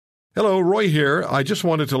Hello, Roy here. I just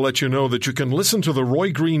wanted to let you know that you can listen to The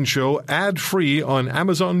Roy Green Show ad-free on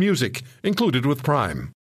Amazon Music, included with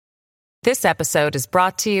Prime. This episode is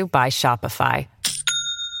brought to you by Shopify.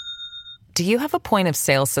 Do you have a point of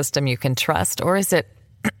sale system you can trust, or is it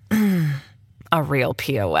a real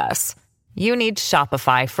POS? You need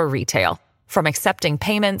Shopify for retail. From accepting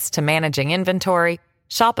payments to managing inventory,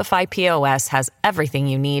 Shopify POS has everything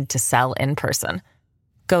you need to sell in person.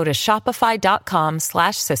 Go to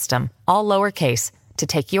shopify.com/system, all lowercase, to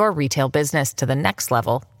take your retail business to the next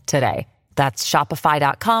level today. That's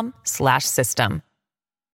shopify.com/system.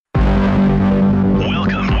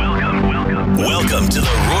 Welcome to the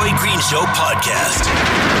Roy Green Show podcast.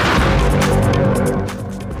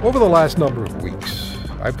 Over the last number of weeks,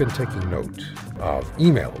 I've been taking note of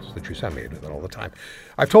emails that you send me all the time.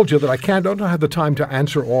 I've told you that I don't have the time to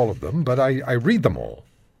answer all of them, but I read them all.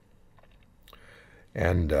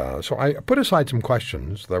 And so I put aside some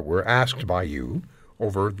questions that were asked by you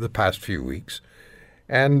over the past few weeks,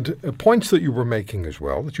 and points that you were making as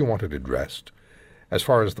well that you wanted addressed as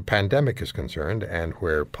far as the pandemic is concerned and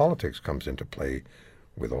where politics comes into play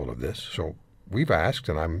with all of this. So we've asked,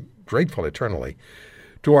 and I'm grateful eternally,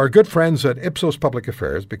 to our good friends at Ipsos Public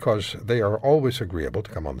Affairs, because they are always agreeable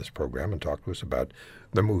to come on this program and talk to us about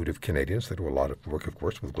the mood of Canadians. They do a lot of work, of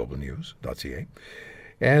course, with globalnews.ca.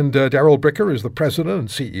 And Darrell Bricker is the president and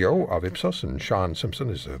CEO of Ipsos, and Sean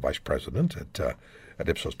Simpson is the vice president at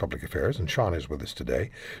Ipsos Public Affairs, and Sean is with us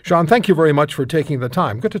today. Sean, thank you very much for taking the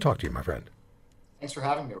time. Good to talk to you, my friend. Thanks for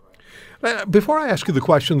having me, Roy. Before I ask you the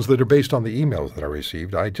questions that are based on the emails that I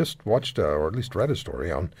received, I just watched, or at least read a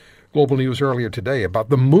story on Global News earlier today about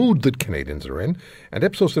the mood that Canadians are in, and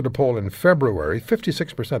Ipsos did a poll in February,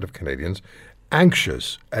 56% of Canadians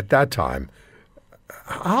anxious at that time.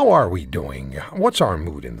 How are we doing? What's our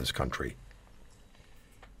mood in this country?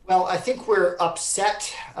 Well, I think we're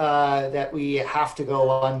upset that we have to go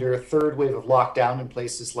under a third wave of lockdown in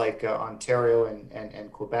places like Ontario and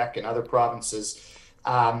Quebec and other provinces.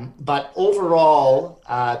 But overall,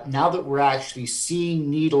 now that we're actually seeing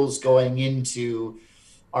needles going into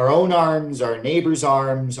our own arms, our neighbors'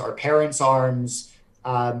 arms, our parents' arms,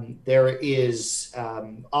 there is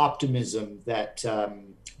optimism that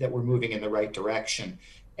we're moving in the right direction.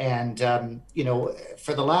 And,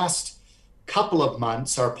 for the last couple of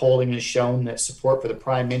months, our polling has shown that support for the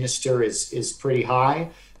Prime Minister is pretty high.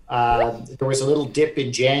 There was a little dip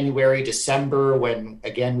in January, December, when,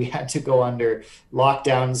 again, we had to go under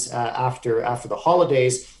lockdowns after the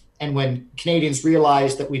holidays. And when Canadians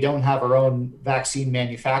realized that we don't have our own vaccine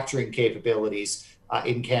manufacturing capabilities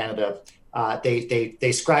in Canada,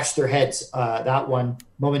 they scratched their heads, that one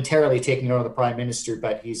momentarily taking over the Prime Minister,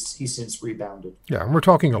 but he's since rebounded. Yeah, and we're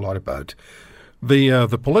talking a lot about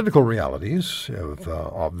the political realities of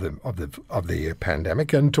the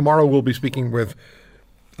pandemic, and tomorrow we'll be speaking with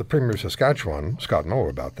the Premier of Saskatchewan, Scott Moe,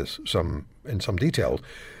 about this in some detail.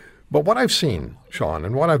 But what I've seen, Sean,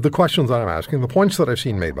 and the questions that I'm asking, the points that I've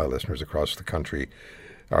seen made by listeners across the country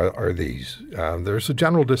are these. There's a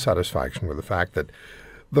general dissatisfaction with the fact that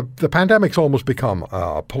the pandemic's almost become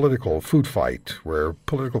a political food fight where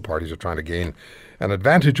political parties are trying to gain an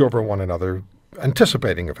advantage over one another,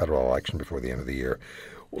 anticipating a federal election before the end of the year.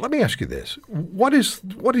 Well, let me ask you this. What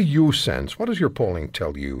do you sense, what does your polling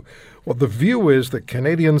tell you, what the view is that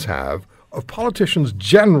Canadians have of politicians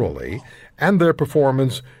generally and their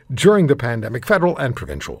performance during the pandemic, federal and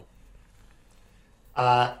provincial?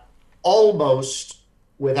 Almost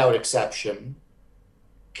without exception,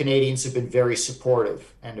 Canadians have been very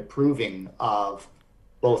supportive and approving of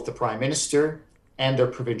both the Prime Minister and their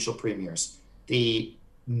provincial premiers. The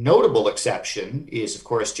notable exception is, of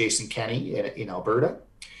course, Jason Kenney in Alberta,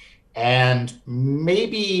 and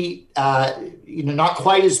maybe not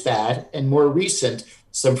quite as bad and more recent,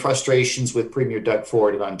 some frustrations with Premier Doug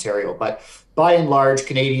Ford in Ontario. But by and large,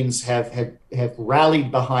 Canadians have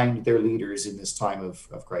rallied behind their leaders in this time of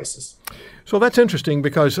crisis. So that's interesting,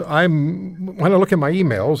 because when I look at my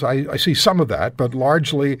emails, I see some of that, but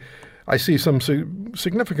largely I see some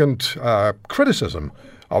significant criticism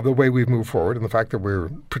of the way we've moved forward and the fact that we're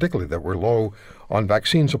low on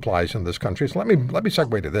vaccine supplies in this country. So let me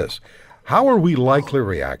segue to this. How are we likely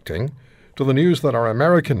reacting to the news that our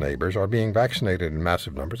American neighbors are being vaccinated in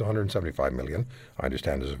massive numbers, 175 million, I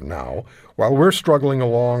understand, as of now, while we're struggling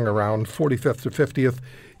along around 45th to 50th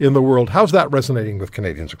in the world? How's that resonating with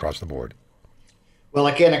Canadians across the board? Well,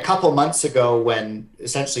 again, a couple months ago, when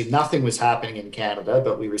essentially nothing was happening in Canada,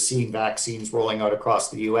 but we were seeing vaccines rolling out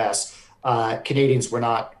across the U.S., Canadians were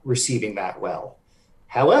not receiving that well.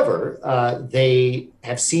 However, they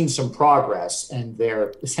have seen some progress and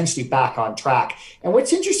they're essentially back on track. And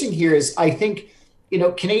what's interesting here is I think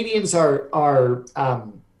Canadians are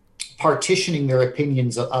partitioning their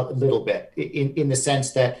opinions a little bit in the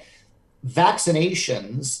sense that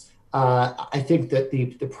vaccinations, I think that the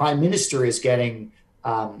Prime Minister is getting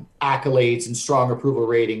accolades and strong approval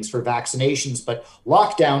ratings for vaccinations, but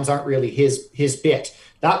lockdowns aren't really his bit.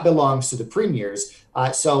 That belongs to the premiers.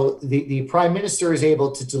 So the Prime Minister is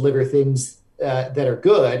able to deliver things that are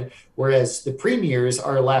good, whereas the premiers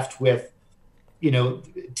are left with,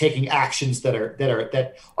 taking actions that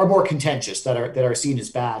are more contentious, that are seen as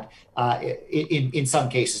bad in some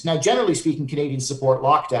cases. Now, generally speaking, Canadians support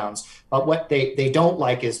lockdowns, but what they don't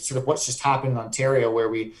like is sort of what's just happened in Ontario, where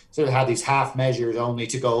we sort of have these half measures only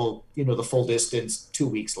to go, the full distance 2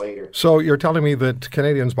 weeks later. So you're telling me that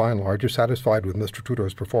Canadians, by and large, are satisfied with Mr.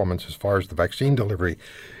 Trudeau's performance as far as the vaccine delivery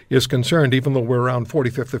is concerned, even though we're around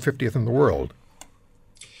 45th or 50th in the world?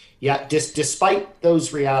 Yeah, despite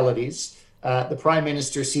those realities, the Prime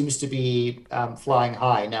Minister seems to be flying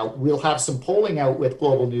high. Now, we'll have some polling out with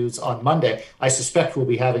Global News on Monday. I suspect we'll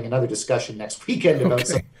be having another discussion next weekend about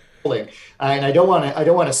some polling. And I don't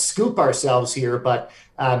want to scoop ourselves here, but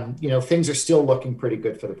things are still looking pretty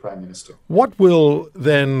good for the Prime Minister. What will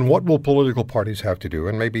political parties have to do?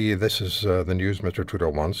 And maybe this is the news Mr. Trudeau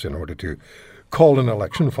wants in order to call an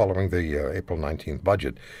election following the April 19th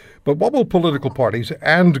budget. But what will political parties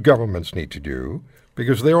and governments need to do?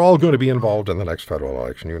 Because they're all going to be involved in the next federal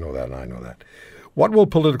election. You know that, and I know that. What will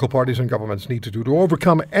political parties and governments need to do to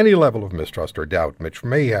overcome any level of mistrust or doubt which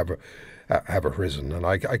may have arisen? And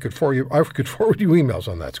I could forward you emails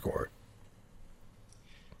on that score.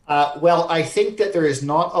 Well, I think that there is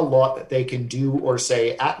not a lot that they can do or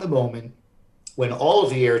say at the moment when all of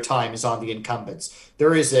the airtime is on the incumbents.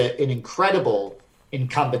 There is an incredible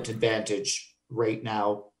incumbent advantage right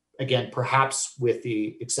now. Again, perhaps with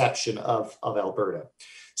the exception of Alberta.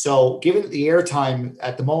 So given that the airtime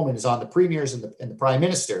at the moment is on the premiers and the Prime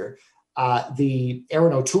Minister, the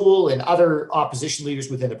Erin O'Toole and other opposition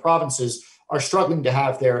leaders within the provinces are struggling to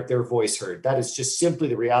have their voice heard. That is just simply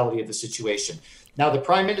the reality of the situation. Now, the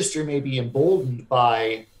Prime Minister may be emboldened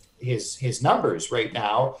by his numbers right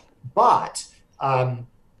now, but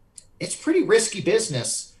it's pretty risky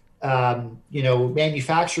business,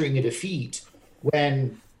 manufacturing a defeat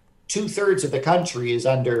when 2/3 of the country is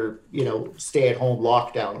under, stay-at-home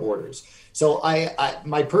lockdown orders. So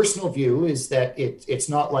my personal view is that it's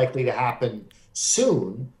not likely to happen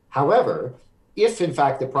soon. However, if in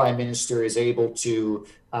fact the Prime Minister is able to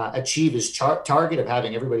achieve his target of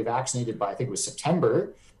having everybody vaccinated by, I think it was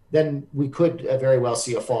September, then we could very well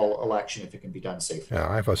see a fall election if it can be done safely. Yeah,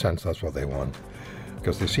 I have a sense that's what they want,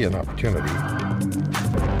 because they see an opportunity.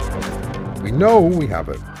 We know we have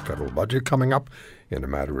a federal budget coming up in a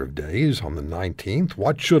matter of days on the 19th.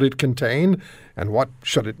 What should it contain and what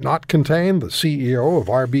should it not contain? The CEO of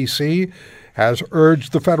RBC has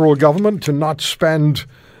urged the federal government to not spend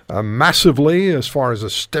massively as far as a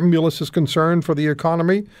stimulus is concerned for the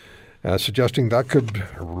economy, suggesting that could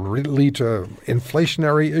lead to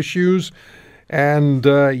inflationary issues. And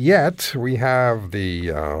yet we have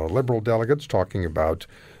the Liberal delegates talking about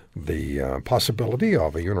the possibility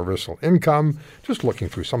of a universal income. Just looking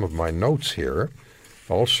through some of my notes here.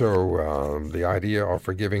 Also, the idea of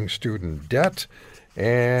forgiving student debt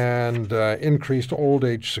and increased old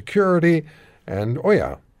age security. And,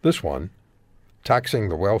 this one, taxing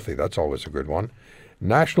the wealthy. That's always a good one.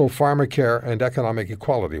 National pharmacare and economic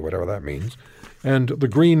equality, whatever that means. And the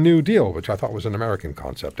Green New Deal, which I thought was an American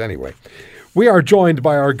concept anyway. We are joined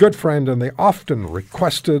by our good friend and the often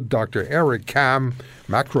requested Dr. Eric Kam,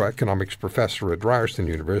 macroeconomics professor at Ryerson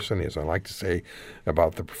University. As I like to say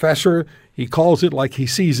about the professor, he calls it like he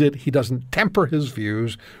sees it. He doesn't temper his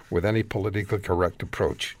views with any politically correct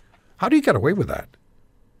approach. How do you get away with that?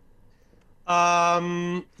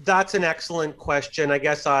 That's an excellent question. I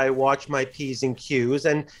guess I watch my P's and Q's.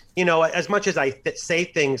 And, as much as I say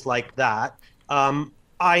things like that,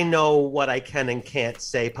 I know what I can and can't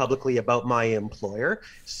say publicly about my employer.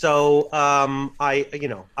 So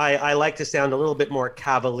I like to sound a little bit more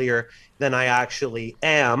cavalier than I actually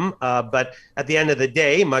am. But at the end of the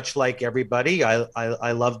day, much like everybody,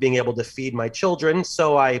 I love being able to feed my children.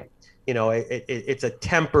 So it's a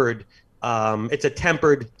tempered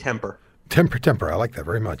temper. Temper. I like that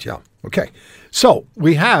very much. Yeah. Okay. So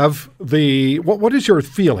we have what is your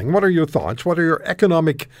feeling? What are your thoughts? What are your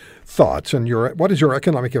economic thoughts? And what is your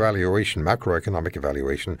economic evaluation, macroeconomic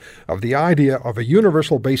evaluation of the idea of a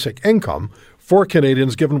universal basic income for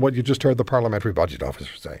Canadians, given what you just heard the parliamentary budget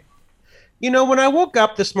officer say? When I woke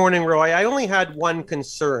up this morning, Roy, I only had one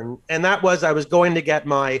concern, and that was I was going to get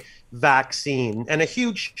my vaccine. And a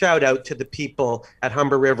huge shout out to the people at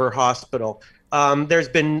Humber River Hospital there's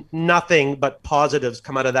been nothing but positives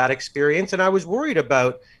come out of that experience. And I was worried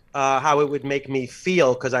about how it would make me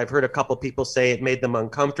feel, because I've heard a couple people say it made them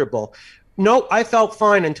uncomfortable. No, I felt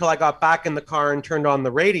fine until I got back in the car and turned on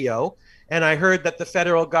the radio. And I heard that the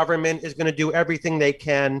federal government is going to do everything they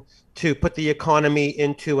can to put the economy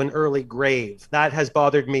into an early grave. That has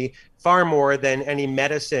bothered me far more than any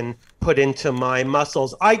medicine put into my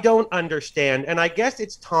muscles. I don't understand. And I guess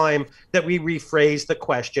it's time that we rephrase the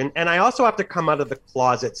question. And I also have to come out of the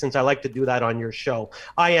closet, since I like to do that on your show.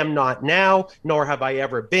 I am not now, nor have I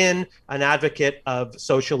ever been, an advocate of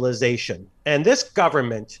socialization. And this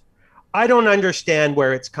government, I don't understand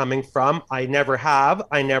where it's coming from. I never have,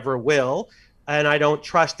 I never will, and I don't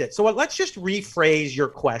trust it. So let's just rephrase your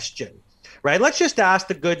question, right? Let's just ask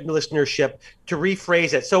the good listenership to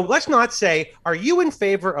rephrase it. So let's not say, are you in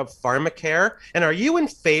favor of pharmacare? And are you in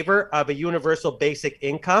favor of a universal basic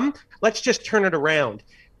income? Let's just turn it around.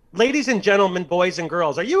 Ladies and gentlemen, boys and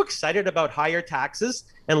girls, are you excited about higher taxes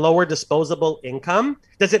and lower disposable income?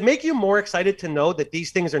 Does it make you more excited to know that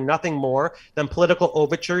these things are nothing more than political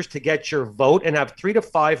overtures to get your vote and have 3 to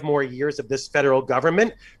 5 more years of this federal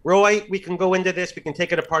government? Roy, we can go into this. We can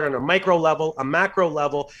take it apart on a micro level, a macro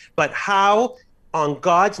level, but how, on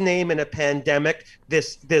God's name, in a pandemic,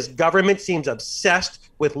 this government seems obsessed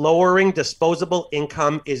with lowering disposable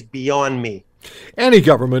income is beyond me. Any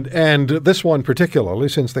government, and this one particularly,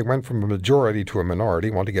 since they went from a majority to a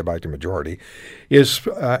minority, want to get back to majority, is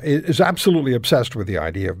absolutely obsessed with the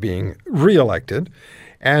idea of being reelected,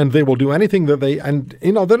 and they will do anything that they, and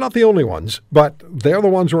they're not the only ones, but they're the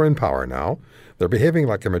ones who are in power now. They're behaving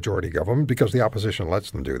like a majority government because the opposition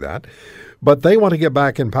lets them do that. But they want to get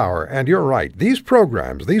back in power. And you're right. These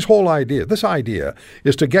programs, this idea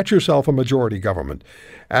is to get yourself a majority government.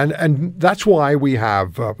 And that's why we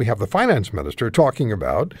have the finance minister talking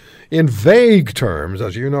about, in vague terms,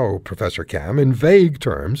 as you know, Professor Cam, in vague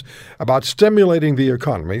terms, about stimulating the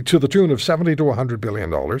economy to the tune of $70 to $100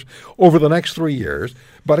 billion over the next 3 years.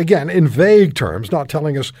 But again, in vague terms, not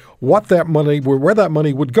telling us where that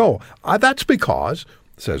money would go. That's because,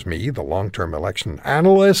 says me, the long-term election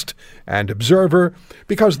analyst and observer,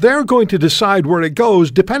 because they're going to decide where it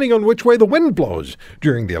goes depending on which way the wind blows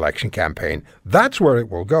during the election campaign. That's where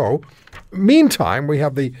it will go. Meantime, we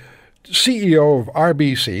have the CEO of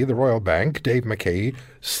RBC, the Royal Bank, Dave McKay,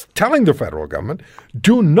 telling the federal government,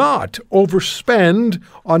 do not overspend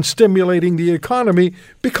on stimulating the economy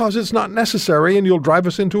because it's not necessary and you'll drive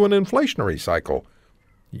us into an inflationary cycle.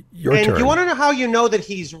 Your turn. You want to know how you know that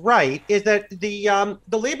he's right is that the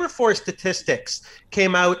labor force statistics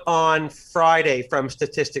came out on Friday from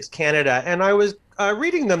Statistics Canada, and I was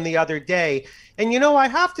reading them the other day. And, I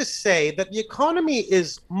have to say that the economy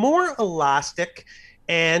is more elastic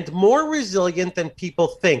and more resilient than people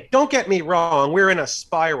think. Don't get me wrong, we're in a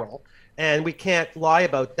spiral, and we can't lie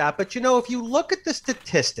about that. But, if you look at the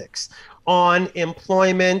statistics on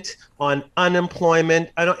employment, on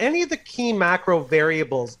unemployment, on any of the key macro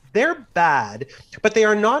variables, they're bad, but they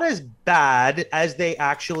are not as bad as they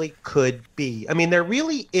actually could be. I mean, there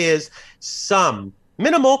really is some,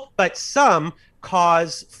 minimal, but some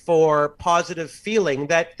cause for positive feeling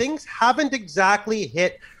that things haven't exactly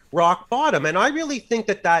hit rock bottom. And I really think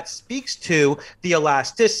that speaks to the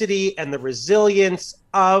elasticity and the resilience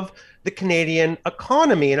of the Canadian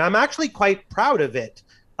economy. And I'm actually quite proud of it.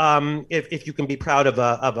 If you can be proud of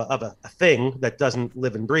a thing that doesn't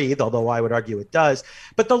live and breathe, although I would argue it does.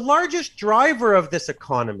 But the largest driver of this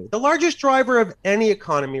economy, the largest driver of any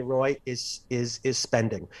economy, Roy, is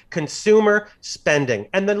spending, consumer spending.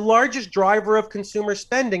 And the largest driver of consumer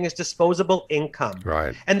spending is disposable income.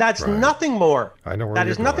 Right. And that's nothing more. I know where that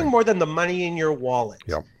you're is nothing going. more than the money in your wallet.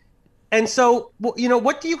 Yep. And so,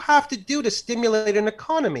 what do you have to do to stimulate an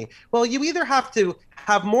economy? Well, you either have to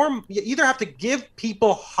give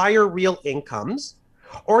people higher real incomes,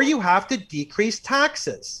 or you have to decrease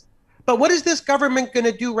taxes. But what is this government going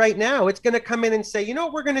to do right now? It's going to come in and say, you know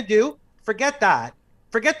what we're going to do? Forget that.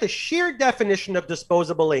 Forget the sheer definition of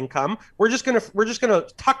disposable income. We're just going to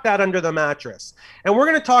tuck that under the mattress. And we're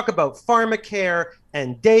going to talk about pharmacare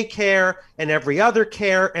and daycare and every other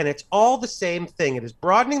care. And it's all the same thing. It is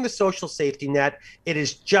broadening the social safety net. It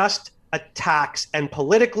is just a tax. And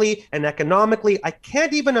politically and economically, I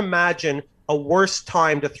can't even imagine a worse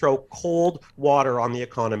time to throw cold water on the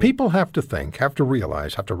economy. People have to think, have to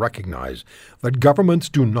realize, have to recognize that governments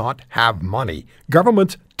do not have money.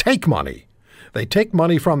 Governments take money. They take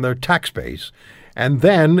money from their tax base, and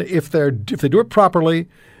then if they do it properly,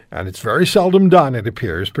 and it's very seldom done, it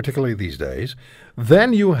appears, particularly these days,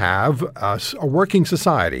 then you have a working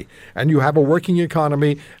society, and you have a working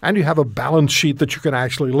economy, and you have a balance sheet that you can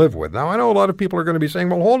actually live with. Now, I know a lot of people are going to be saying,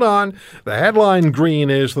 well, hold on. The headline green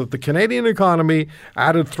is that the Canadian economy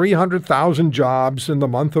added 300,000 jobs in the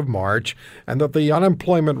month of March, and that the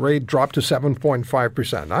unemployment rate dropped to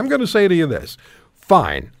 7.5%. I'm going to say to you this.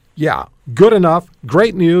 Fine. Yeah, good enough.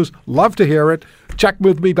 Great news. Love to hear it. Check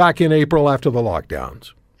with me back in April after the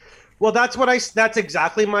lockdowns. Well, that's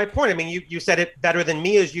exactly my point. I mean, you said it better than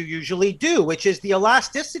me, as you usually do, which is the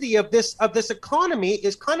elasticity of this economy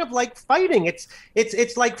is kind of like fighting.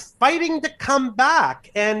 It's like fighting to come back.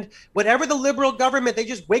 And whatever the Liberal government, they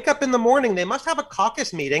just wake up in the morning, they must have a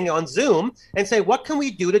caucus meeting on Zoom and say, what can we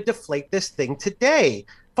do to deflate this thing today?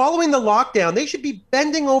 Following the lockdown, they should be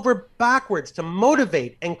bending over backwards to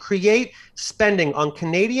motivate and create spending on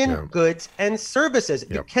Canadian goods and services.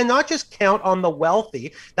 You cannot just count on the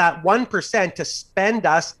wealthy, that 1%, to spend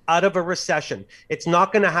us out of a recession. It's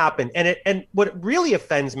not going to happen. And what really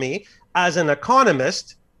offends me as an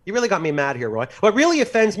economist, you really got me mad here, Roy. What really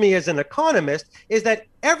offends me as an economist is that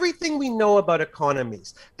everything we know about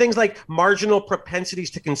economies, things like marginal propensities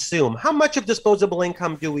to consume, how much of disposable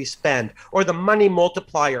income do we spend, or the money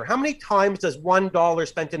multiplier, how many times does $1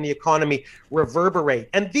 spent in the economy reverberate?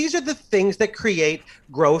 And these are the things that create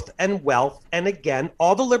growth and wealth. And again,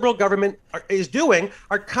 all the Liberal government is doing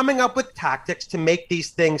are coming up with tactics to make these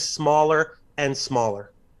things smaller and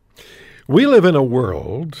smaller. We live in a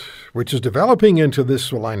world which is developing into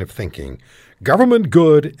this line of thinking: government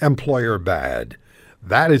good, employer bad.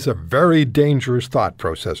 That is a very dangerous thought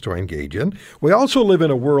process to engage in. We also live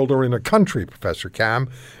in a world, or in a country, Professor Cam,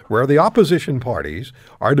 where the opposition parties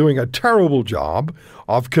are doing a terrible job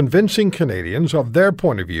of convincing Canadians of their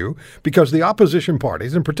point of view, because the opposition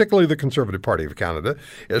parties, and particularly the Conservative Party of Canada,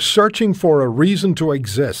 is searching for a reason to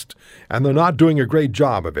exist, and they're not doing a great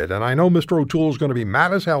job of it. And I know Mr. O'Toole is going to be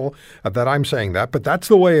mad as hell that I'm saying that, but that's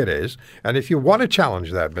the way it is. And if you want to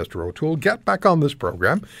challenge that, Mr. O'Toole, get back on this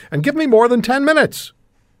program and give me more than 10 minutes.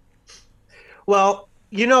 Well,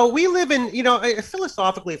 we live in,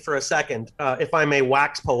 philosophically for a second, if I may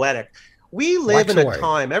wax poetic, we live in a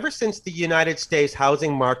time, ever since the United States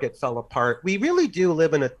housing market fell apart, we really do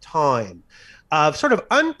live in a time of sort of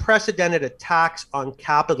unprecedented attacks on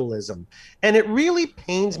capitalism. And it really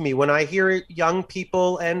pains me when I hear young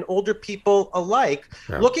people and older people alike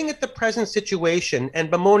looking at the present situation and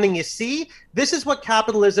bemoaning, you see, this is what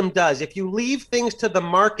capitalism does. If you leave things to the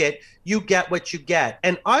market, you get what you get.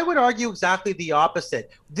 And I would argue exactly the opposite.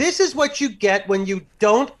 This is what you get when you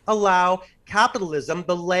don't allow capitalism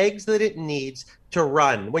the legs that it needs to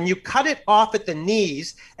run. When you cut it off at the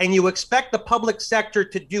knees and you expect the public sector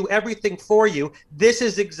to do everything for you, this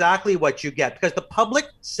is exactly what you get. Because the public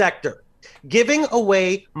sector giving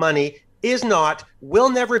away money is not, will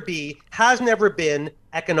never be, has never been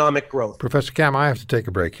economic growth. Professor Cam, I have to take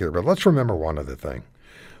a break here, but let's remember one other thing.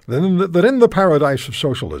 That in the paradise of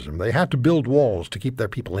socialism, they had to build walls to keep their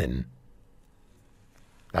people in.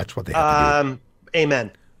 That's what they had to do.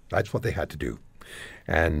 Amen. That's what they had to do.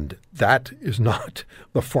 And that is not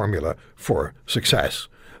the formula for success.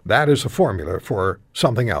 That is a formula for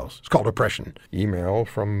something else. It's called oppression. Email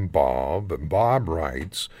from Bob. Bob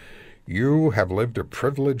writes, "You have lived a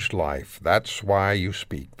privileged life. That's why you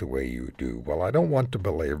speak the way you do." Well, I don't want to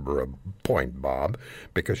belabor a point, Bob,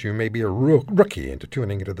 because you may be a rookie into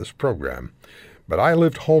tuning into this program. But I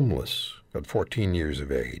lived homeless at 14 years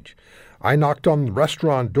of age. I knocked on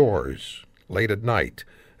restaurant doors late at night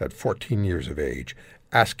at 14 years of age,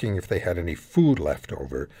 asking if they had any food left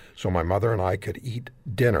over so my mother and I could eat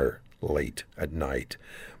dinner late at night.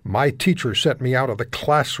 My teacher sent me out of the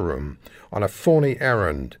classroom on a phony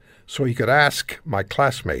errand so he could ask my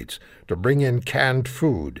classmates to bring in canned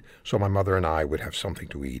food so my mother and I would have something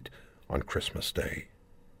to eat on Christmas Day.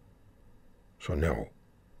 So no,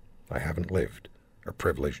 I haven't lived a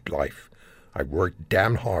privileged life. I've worked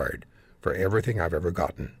damn hard for everything I've ever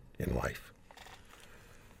gotten in life.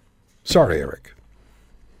 Sorry, Eric.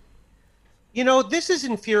 This is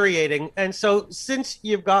infuriating. And so since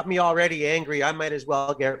you've got me already angry, I might as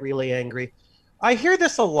well get really angry. I hear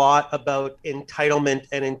this a lot about entitlement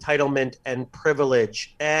and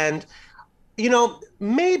privilege. And,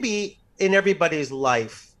 maybe in everybody's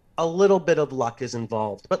life, a little bit of luck is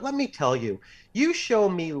involved. But let me tell you, you show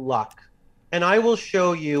me luck, and I will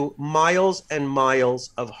show you miles and miles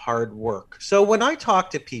of hard work. So when I talk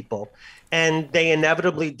to people, and they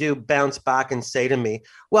inevitably do bounce back and say to me,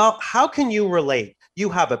 well, how can you relate? You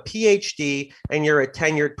have a PhD and you're a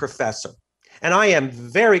tenured professor. And I am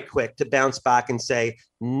very quick to bounce back and say,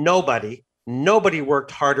 nobody Nobody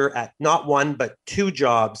worked harder at not one, but two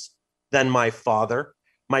jobs than my father.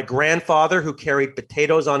 My grandfather, who carried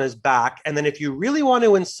potatoes on his back. And then if you really want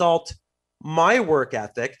to insult my work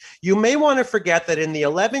ethic, you may want to forget that in the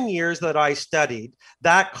 11 years that I studied,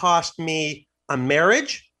 that cost me a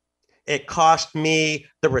marriage. It cost me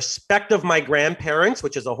the respect of my grandparents,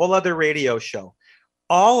 which is a whole other radio show.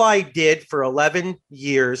 All I did for 11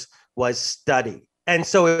 years was study. And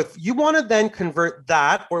so if you want to then convert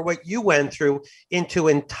that or what you went through into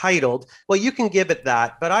entitled, well, you can give it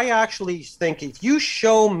that. But I actually think if you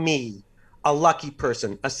show me a lucky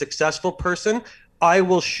person, a successful person, I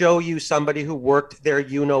will show you somebody who worked their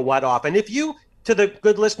you-know-what off. And if you, to the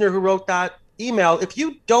good listener who wrote that email, if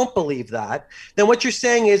you don't believe that, then what you're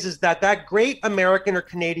saying is that great American or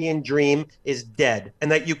Canadian dream is dead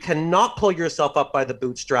and that you cannot pull yourself up by the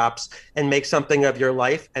bootstraps and make something of your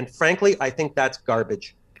life. And frankly, I think that's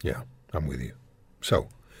garbage. Yeah, I'm with you. So,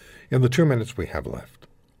 in the 2 minutes we have left,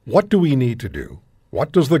 what do we need to do?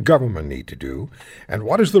 What does the government need to do? And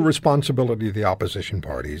what is the responsibility of the opposition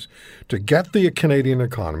parties to get the Canadian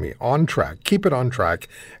economy on track, keep it on track,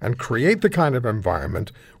 and create the kind of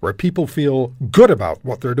environment where people feel good about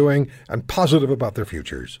what they're doing and positive about their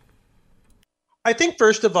futures? I think,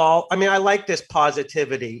 first of all, I like this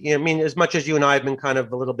positivity. As much as you and I have been kind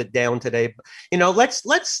of a little bit down today, let's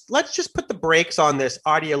just put the brakes on this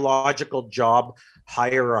ideological job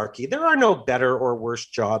hierarchy. There are no better or worse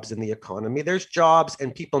jobs in the economy. There's jobs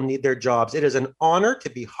and people need their jobs. It is an honor to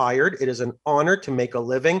be hired. It is an honor to make a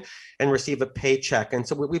living and receive a paycheck. And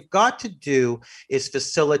so what we've got to do is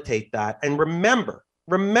facilitate that. And remember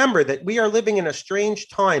that we are living in a strange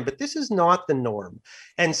time, but this is not the norm.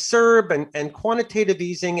 And CERB and quantitative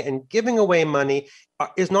easing and giving away money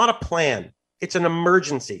is not a plan. It's an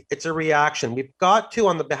emergency. It's a reaction. We've got to,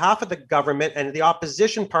 on the behalf of the government and the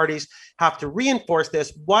opposition parties, have to reinforce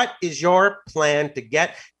this. What is your plan to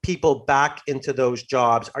get people back into those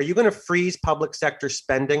jobs? Are you going to freeze public sector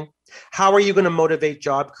spending? How are you going to motivate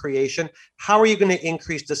job creation? How are you going to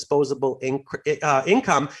increase disposable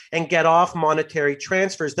income and get off monetary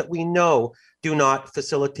transfers that we know do not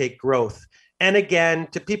facilitate growth? And again,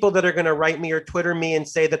 to people that are going to write me or Twitter me and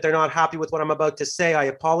say that they're not happy with what I'm about to say, I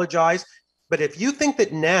apologize. But if you think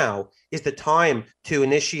that now is the time to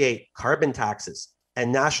initiate carbon taxes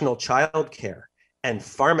and national child care and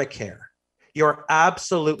pharmacare, you're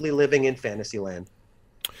absolutely living in fantasy land.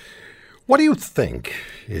 What do you think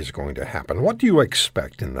is going to happen? What do you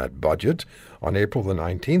expect in that budget on April the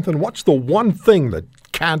 19th? And what's the one thing that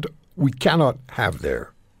we cannot have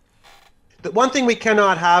there? The one thing we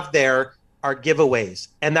cannot have there are giveaways.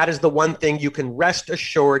 And that is the one thing you can rest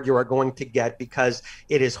assured you are going to get, because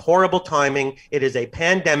it is horrible timing. It is a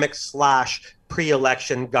pandemic /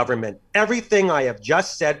 pre-election government. Everything I have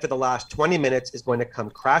just said for the last 20 minutes is going to come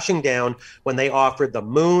crashing down when they offer the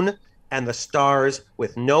moon and the stars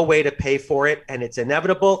with no way to pay for it. And it's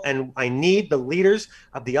inevitable. And I need the leaders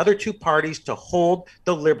of the other two parties to hold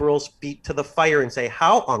the Liberals' feet to the fire and say,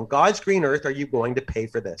 how on God's green earth are you going to pay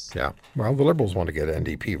for this? Yeah, well, the Liberals want to get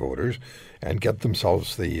NDP voters and get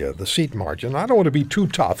themselves the seat margin. I don't want to be too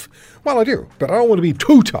tough. Well, I do, but I don't want to be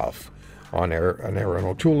too tough on Aaron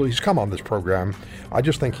O'Toole. He's come on this program. I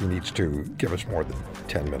just think he needs to give us more than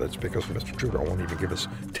 10 minutes because Mr. Trudeau won't even give us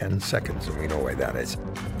 10 seconds, and we know why that is.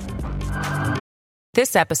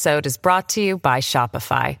 This episode is brought to you by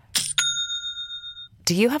Shopify.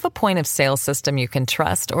 Do you have a point of sale system you can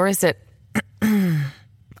trust, or is it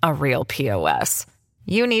a real POS?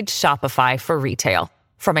 You need Shopify for retail.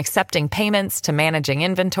 From accepting payments to managing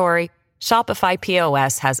inventory, Shopify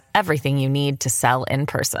POS has everything you need to sell in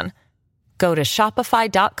person. Go to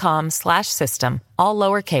shopify.com/system, all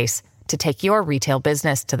lowercase, to take your retail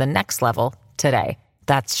business to the next level today.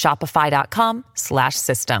 That's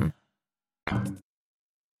shopify.com/system.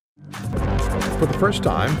 For the first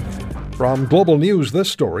time, from Global News, this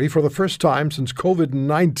story: for the first time since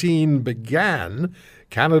COVID-19 began,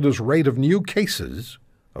 Canada's rate of new cases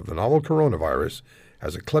of the novel coronavirus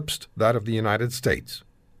has eclipsed that of the United States.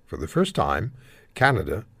 For the first time,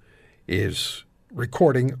 Canada is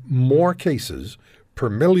recording more cases per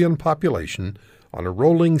million population on a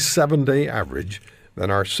rolling 7-day average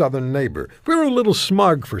than our southern neighbor. We were a little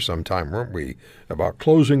smug for some time, weren't we, about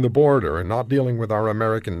closing the border and not dealing with our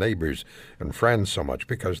American neighbors and friends so much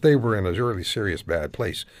because they were in a really serious bad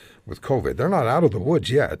place with COVID. They're not out of the woods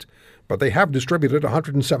yet, but they have distributed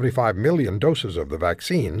 175 million doses of the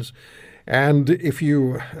vaccines. And if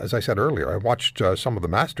you, as I said earlier, I watched some of the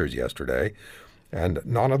Masters yesterday, and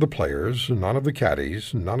none of the players, none of the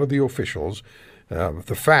caddies, none of the officials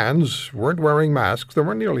The fans weren't wearing masks. There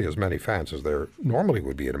weren't nearly as many fans as there normally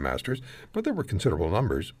would be at a Masters, but there were considerable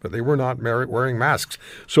numbers, but they were not wearing masks.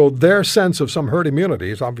 So their sense of some herd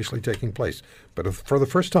immunity is obviously taking place. But for the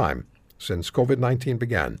first time since COVID-19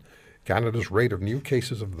 began, Canada's rate of new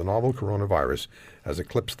cases of the novel coronavirus has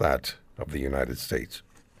eclipsed that of the United States.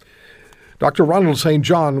 Dr. Ronald St.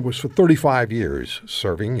 John was for 35 years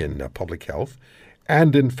serving in public health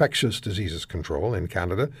and infectious diseases control in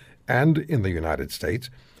Canada and in the United States,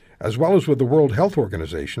 as well as with the World Health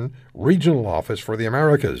Organization Regional Office for the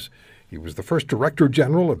Americas. He was the first Director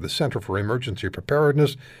General of the Centre for Emergency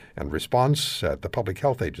Preparedness and Response at the Public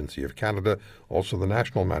Health Agency of Canada, also the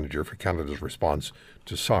National Manager for Canada's response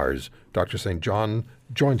to SARS. Dr. St. John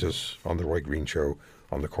joins us on The Roy Green Show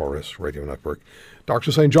on the Chorus Radio Network.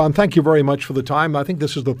 Dr. St. John, thank you very much for the time. I think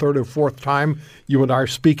this is the third or fourth time you and I are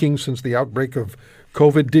speaking since the outbreak of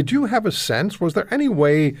COVID. Did you have a sense, was there any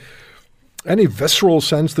visceral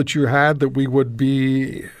sense that you had that we would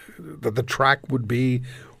be, that the track would be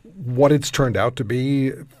what it's turned out to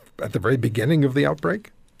be at the very beginning of the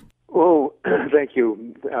outbreak? Oh, thank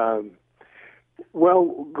you.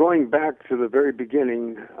 Well, going back to the very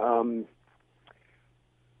beginning,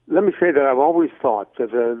 let me say that I've always thought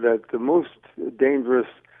that the most dangerous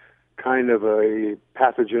kind of a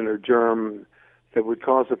pathogen or germ that would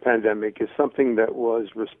cause a pandemic is something that was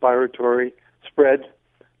respiratory, spread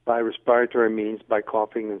by respiratory means, by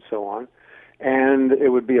coughing and so on, and it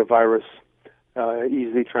would be a virus,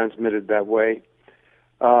 easily transmitted that way.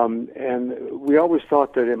 And we always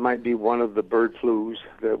thought that it might be one of the bird flus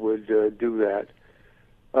that would do that.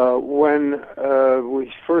 When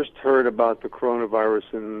we first heard about the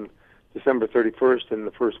coronavirus in December 31st and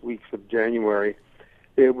the first weeks of January,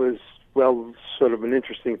 it was, well, sort of an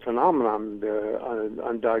interesting phenomenon,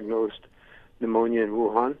 undiagnosed pneumonia in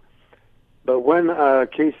Wuhan. But when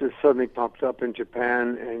cases suddenly popped up in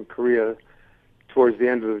Japan and Korea towards the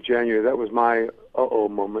end of January, that was my uh-oh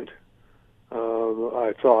moment.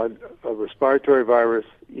 I thought a respiratory virus,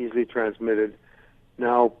 easily transmitted,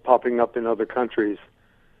 now popping up in other countries.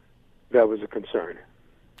 That was a concern.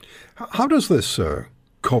 How does this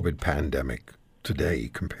COVID pandemic today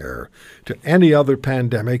compare to any other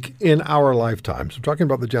pandemic in our lifetimes? I'm talking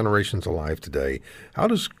about the generations alive today. How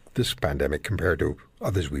does this pandemic compare to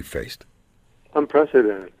others we've faced?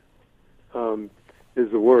 Unprecedented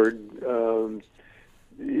is the word.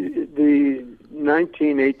 The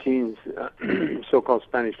 1918 so-called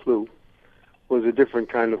Spanish flu was a different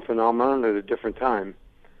kind of phenomenon at a different time.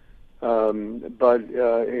 But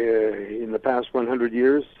in the past 100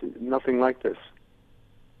 years, nothing like this.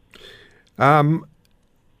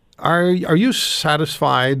 Are you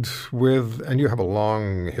satisfied with, and you have a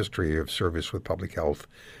long history of service with public health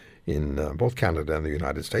in both Canada and the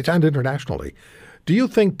United States and internationally, do you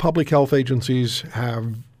think public health agencies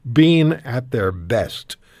have been at their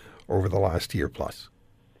best over the last year plus?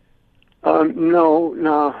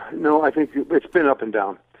 No. I think it's been up and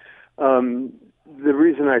down. The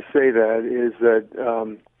reason I say that is that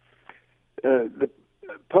the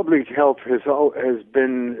public health has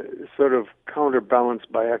been sort of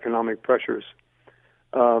counterbalanced by economic pressures.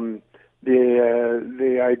 The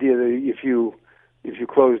idea that if you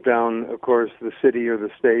close down, of course, the city or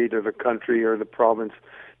the state or the country or the province,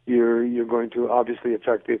 you're going to obviously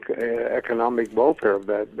affect the economic welfare of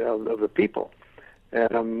the people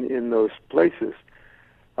in those places,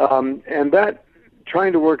 and that.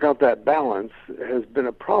 Trying to work out that balance has been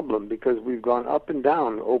a problem because we've gone up and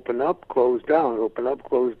down, open up, close down, open up,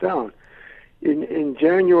 close down. In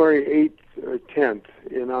January 8th or 10th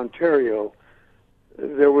in Ontario,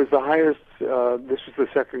 there was the highest, this was the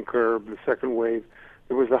second curve, the second wave,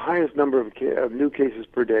 there was the highest number of new cases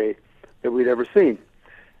per day that we'd ever seen.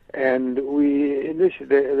 And we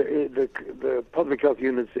initiated, the public health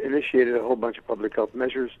units initiated a whole bunch of public health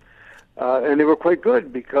measures. And they were quite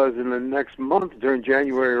good because in the next month, during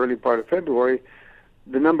January, early part of February,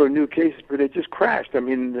 the number of new cases per day just crashed. I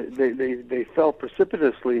mean, they fell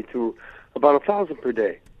precipitously to about 1,000 per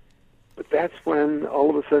day. But that's when all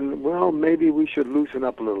of a sudden, well, maybe we should loosen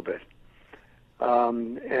up a little bit.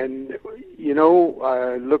 And,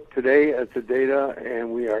 I look today at the data,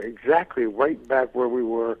 and we are exactly right back where we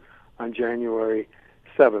were on January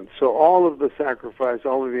 7th. So all of the sacrifice,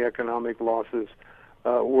 all of the economic losses,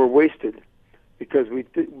 were wasted because we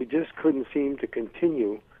just couldn't seem to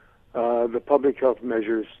continue the public health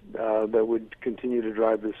measures that would continue to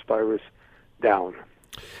drive this virus down.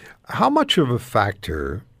 How much of a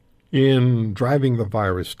factor in driving the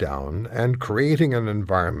virus down and creating an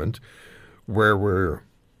environment where we're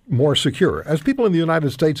more secure, as people in the United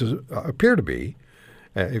States appear to be,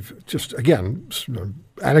 if just, again,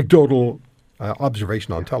 anecdotal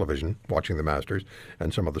observation on television, watching the Masters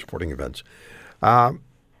and some other sporting events.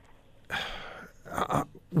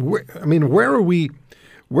 Where are we?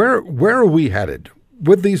 Where are we headed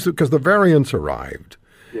with these? Because the variants arrived,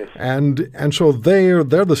 Yes. and so they're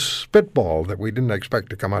the spitball that we didn't expect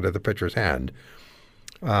to come out of the pitcher's hand.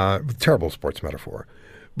 Terrible sports metaphor,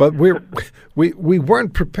 but we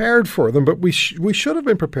weren't prepared for them. But we should have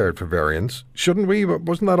been prepared for variants, shouldn't we?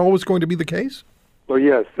 Wasn't that always going to be the case? Well,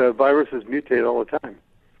 yes, viruses mutate all the time,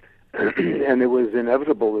 and it was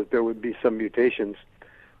inevitable that there would be some mutations.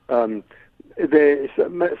 Some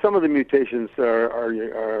of the mutations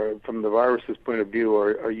are from the virus's point of view,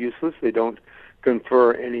 are useless. They don't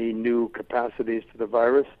confer any new capacities to the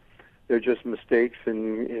virus. They're just mistakes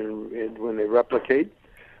in when they replicate.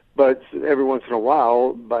 But every once in a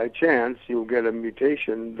while, by chance, you'll get a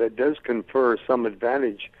mutation that does confer some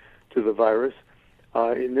advantage to the virus.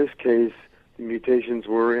 In this case, the mutations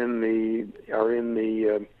are in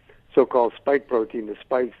the so-called spike protein, the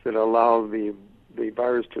spikes that allow the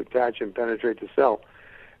virus to attach and penetrate the cell,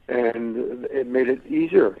 and it made it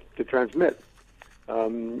easier to transmit.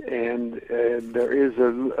 And there is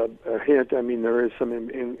a hint. I mean, there is some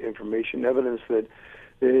information, evidence that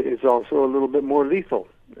it's also a little bit more lethal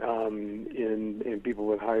in people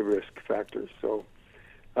with high risk factors. So,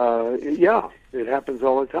 yeah, it happens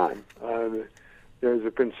all the time. There's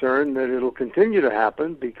a concern that it'll continue to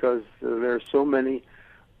happen because there are so many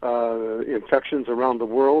infections around the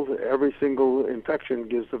world. Every single infection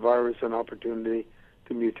gives the virus an opportunity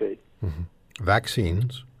to mutate. Mm-hmm.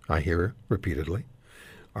 Vaccines, I hear repeatedly,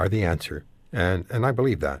 are the answer, and I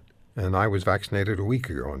believe that. And I was vaccinated a week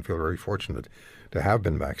ago and feel very fortunate to have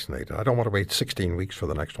been vaccinated. I don't want to wait 16 weeks for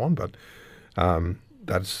the next one, but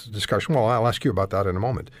that's discussion. Well, I'll ask you about that in a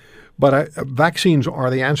moment. But vaccines are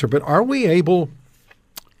the answer. But are we able?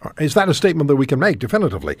 Is that a statement that we can make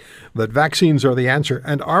definitively, that vaccines are the answer?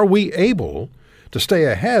 And are we able to stay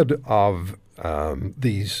ahead of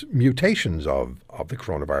these mutations of the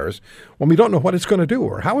coronavirus when we don't know what it's going to do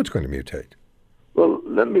or how it's going to mutate? Well,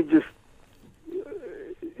 let me just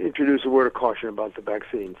introduce a word of caution about the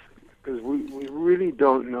vaccines, because we really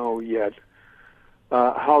don't know yet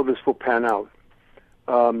how this will pan out.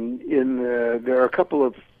 There are a couple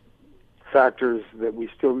of factors that we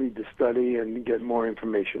still need to study and get more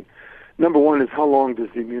information. Number one is, how long does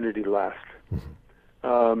the immunity last?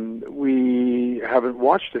 Mm-hmm. We haven't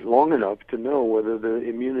watched it long enough to know whether the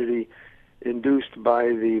immunity induced by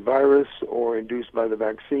the virus or induced by the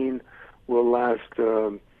vaccine will last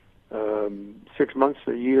 6 months,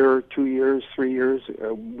 a year, 2 years, 3 years.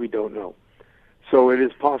 We don't know. So it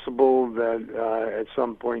is possible that at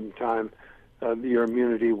some point in time, your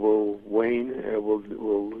immunity will wane,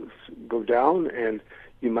 will go down, and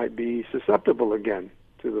you might be susceptible again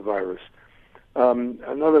to the virus.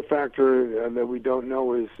 Another factor that we don't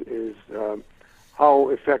know is how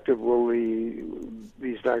effective will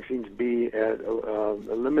these vaccines be at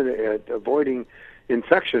avoiding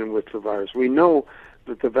infection with the virus. We know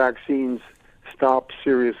that the vaccines stop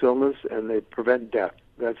serious illness and they prevent death.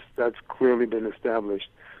 That's clearly been established.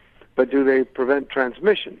 But do they prevent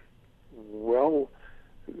transmission? Well,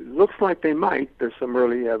 it looks like they might. There's some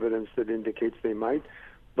early evidence that indicates they might,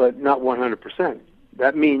 but not 100%.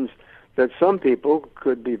 That means that some people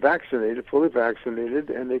could be vaccinated, fully vaccinated,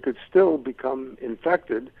 and they could still become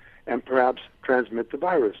infected and perhaps transmit the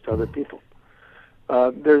virus to other people.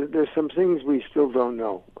 There's some things we still don't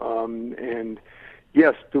know. And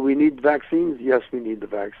yes, do we need vaccines? Yes, we need the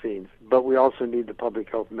vaccines. But we also need the public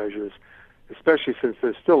health measures, especially since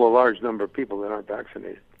there's still a large number of people that aren't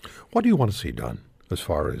vaccinated. What do you want to see done as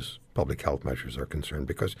far as public health measures are concerned?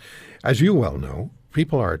 Because, as you well know,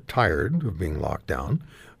 people are tired of being locked down.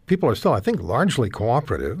 People are still, I think, largely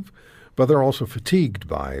cooperative, but they're also fatigued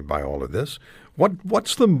by all of this.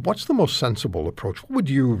 What's the most sensible approach? What would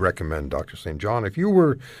you recommend, Dr. St. John, if you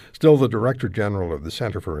were still the Director General of the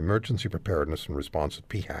Center for Emergency Preparedness and Response at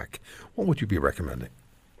PHAC? What would you be recommending?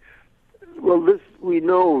 Well, we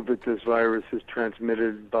know that this virus is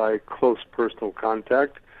transmitted by close personal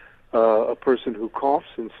contact. A person who coughs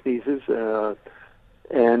and sneezes,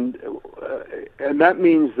 and that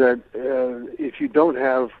means that if you don't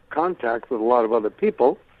have contact with a lot of other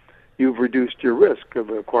people, you've reduced your risk of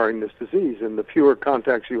acquiring this disease. And the fewer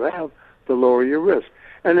contacts you have, the lower your risk.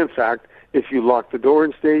 And in fact, if you lock the door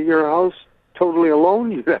and stay in your house totally alone,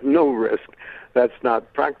 you have no risk. That's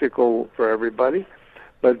not practical for everybody.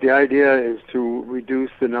 But the idea is to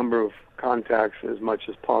reduce the number of contacts as much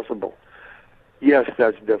as possible. Yes,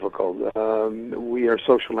 that's difficult. We are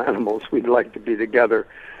social animals. We'd like to be together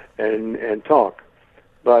and talk.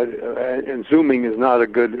 but and Zooming is not a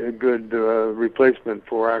good replacement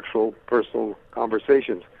for actual personal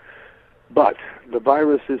conversations. But the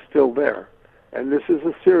virus is still there, and this is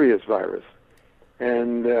a serious virus.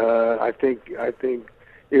 And I think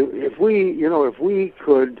if we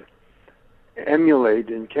could emulate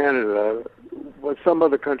in Canada what some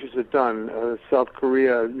other countries have done, South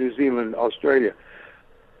Korea, New Zealand, Australia.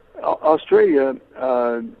 Australia,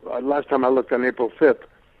 last time I looked on April 5th,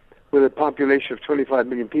 with a population of 25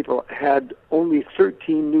 million people, had only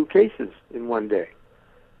 13 new cases in one day.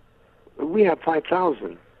 We have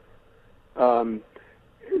 5,000.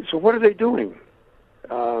 So what are they doing?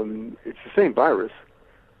 It's the same virus.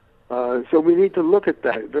 So we need to look at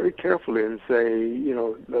that very carefully and say,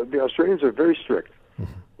 the Australians are very strict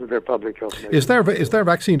with their public health measures. Is their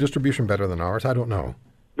vaccine distribution better than ours? I don't know.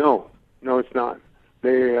 No, it's not.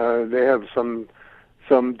 They have some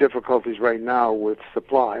difficulties right now with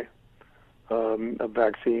supply of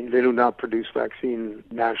vaccine. They do not produce vaccine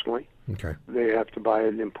nationally. Okay. They have to buy it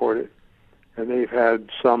and import it, and they've had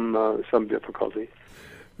some difficulty.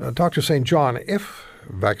 Dr. St. John, if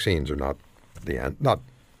vaccines are not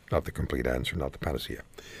the complete answer, not the panacea,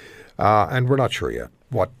 and we're not sure yet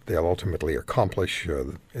what they'll ultimately accomplish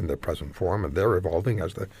in their present form, and they're evolving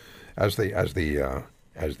as the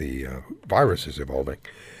virus is evolving.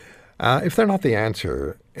 If they're not the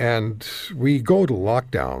answer, and we go to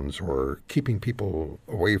lockdowns or keeping people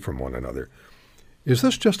away from one another, is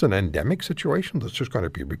this just an endemic situation that's just going to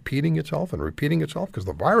be repeating itself? Because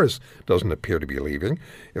the virus doesn't appear to be leaving.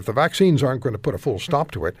 If the vaccines aren't going to put a full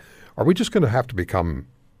stop to it, are we just going to have to become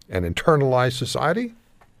an internalized society?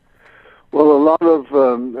 Well,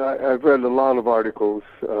 I've read a lot of articles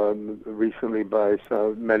recently by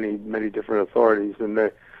many different authorities, and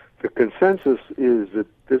the consensus is that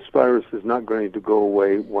this virus is not going to go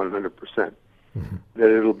away 100%. Mm-hmm. That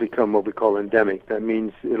it'll become what we call endemic. That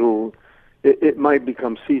means it might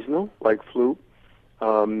become seasonal, like flu.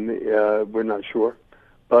 We're not sure,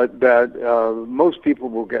 but that most people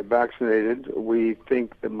will get vaccinated. We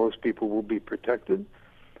think that most people will be protected.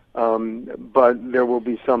 But there will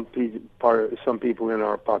be some people in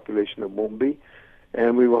our population that won't be,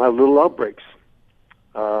 and we will have little outbreaks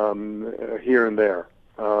here and there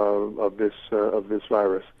of this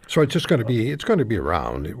virus. So it's just going to be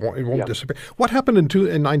around. It won't disappear. What happened in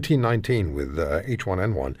 1919 with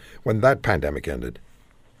H1N1 when that pandemic ended?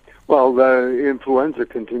 Well, the influenza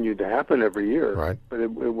continued to happen every year, right? But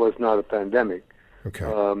it was not a pandemic. Okay.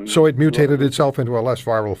 So it mutated itself into a less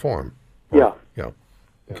viral form. Yeah.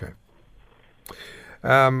 Okay.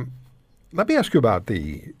 Let me ask you about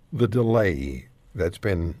the delay that's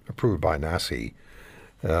been approved by NACI,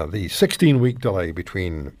 the 16-week delay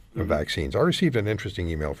between vaccines. I received an interesting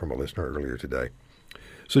email from a listener earlier today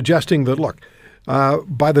suggesting that, look,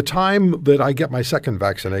 by the time that I get my second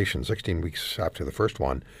vaccination, 16 weeks after the first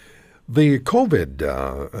one, the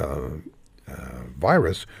COVID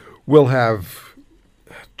virus will have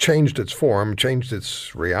changed its form, changed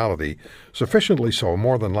its reality, sufficiently so,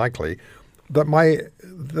 more than likely, that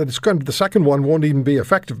the second one won't even be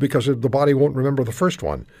effective because the body won't remember the first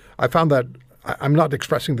one. I found that I'm not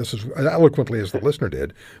expressing this as eloquently as the listener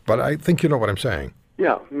did, but I think you know what I'm saying.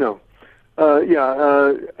 No,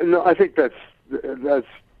 I think that's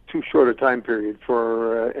too short a time period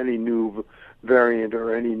for any new variant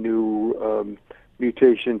or any new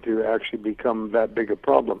mutation to actually become that big a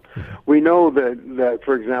problem. Mm-hmm. We know that,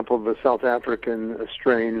 for example, the South African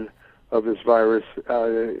strain of this virus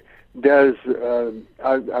that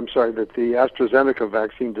the AstraZeneca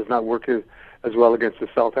vaccine does not work as well against the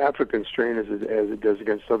South African strain as it does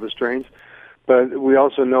against other strains. But we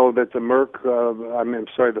also know that the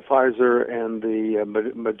the Pfizer and the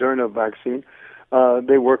Moderna vaccine,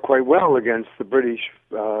 they work quite well against the British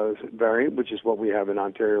variant, which is what we have in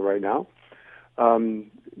Ontario right now.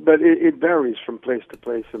 But it varies from place to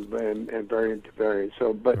place and variant to variant.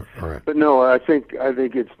 So, but no, I think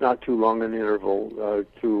it's not too long an interval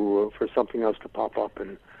for something else to pop up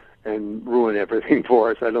and ruin everything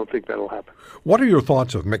for us. I don't think that'll happen. What are your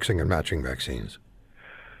thoughts of mixing and matching vaccines?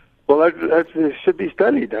 Well, that should be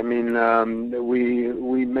studied. I mean,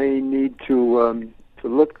 we may need to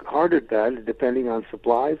look hard at that, depending on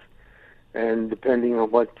supplies and depending on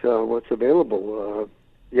what's available.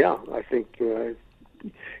 I think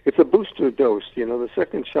it's a booster dose. The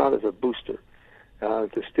second shot is a booster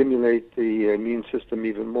to stimulate the immune system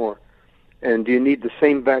even more. And do you need the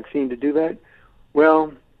same vaccine to do that?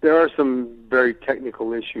 Well, there are some very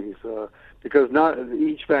technical issues because not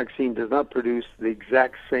each vaccine does not produce the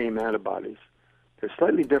exact same antibodies. They're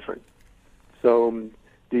slightly different. So,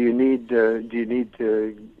 do you need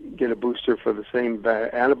to get a booster for the same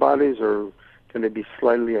antibodies, or Can they be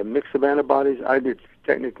slightly a mix of antibodies? It's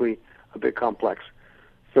technically a bit complex.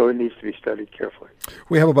 So it needs to be studied carefully.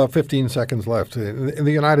 We have about 15 seconds left. In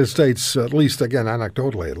the United States, at least, again,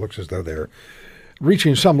 anecdotally, it looks as though they're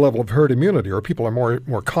reaching some level of herd immunity, or people are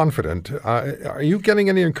more confident. Are you getting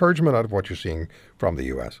any encouragement out of what you're seeing from the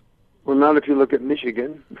U.S.? Well, not if you look at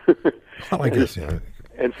Michigan. Well, I guess, yeah.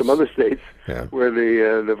 And some other states where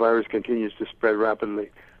the virus continues to spread rapidly.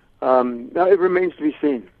 Now, it remains to be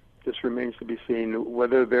seen. Just remains to be seen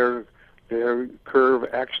whether their curve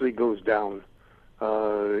actually goes down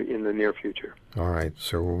in the near future. All right.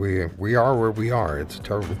 So we are where we are. It's a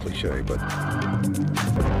terrible cliche, but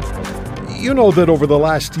you know that over the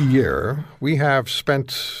last year, we have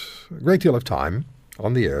spent a great deal of time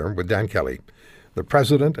on the air with Dan Kelly, the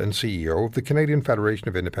president and CEO of the Canadian Federation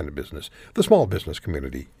of Independent Business, the small business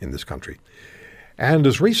community in this country. And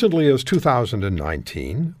as recently as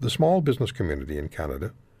 2019, the small business community in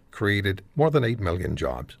Canada created more than 8 million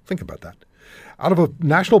jobs. Think about that. Out of a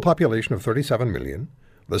national population of 37 million,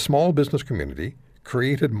 the small business community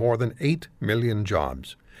created more than 8 million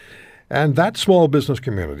jobs. And that small business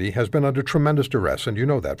community has been under tremendous duress, and you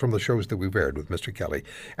know that from the shows that we've aired with Mr. Kelly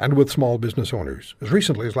and with small business owners, as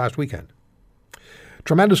recently as last weekend.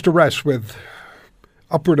 Tremendous duress with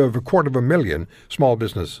upward of 250,000 small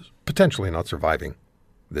businesses potentially not surviving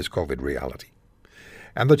this COVID reality,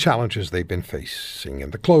 and the challenges they've been facing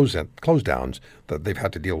and the close downs that they've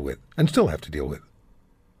had to deal with and still have to deal with.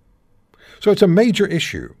 So it's a major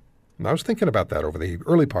issue. And I was thinking about that over the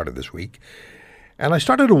early part of this week, and I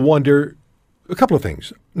started to wonder a couple of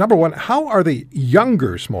things. Number one, how are the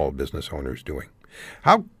younger small business owners doing?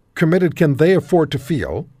 How committed can they afford to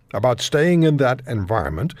feel about staying in that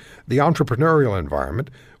environment, the entrepreneurial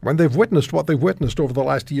environment, when they've witnessed what they've witnessed over the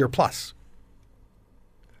last year plus?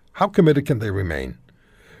 How committed can they remain,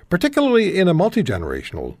 particularly in a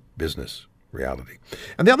multi-generational business reality?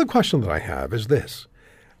 And the other question that I have is this: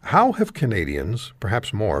 how have Canadians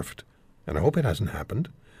perhaps morphed, and I hope it hasn't happened,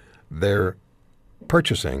 their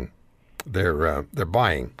purchasing, their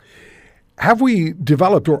buying? Have we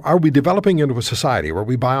developed, or are we developing into a society where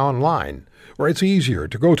we buy online, where it's easier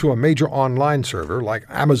to go to a major online server like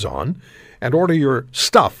Amazon and order your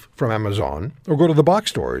stuff from Amazon, or go to the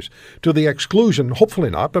box stores, to the exclusion, hopefully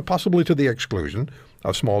not, but possibly to the exclusion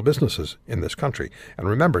of small businesses in this country? And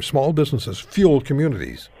remember, small businesses fuel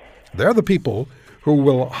communities. They're the people who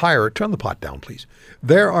will hire. Turn the pot down, please.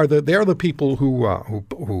 They're the people who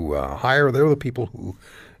hire. They're the people who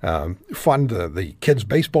fund the kids'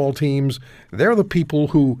 baseball teams. They're the people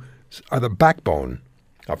who are the backbone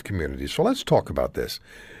of communities. So let's talk about this.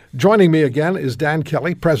 Joining me again is Dan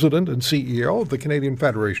Kelly, President and CEO of the Canadian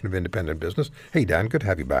Federation of Independent Business. Hey, Dan, good to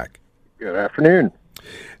have you back. Good afternoon.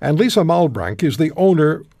 And Lisa Malbrank is the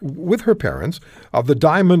owner, with her parents, of the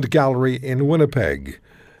Diamond Gallery in Winnipeg.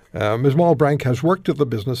 Ms. Malbrank has worked at the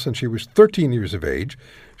business since she was 13 years of age.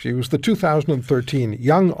 She was the 2013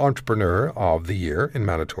 Young Entrepreneur of the Year in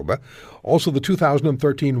Manitoba, also the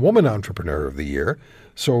 2013 Woman Entrepreneur of the Year,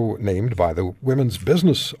 so named by the Women's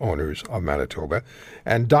Business Owners of Manitoba.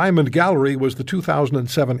 And Diamond Gallery was the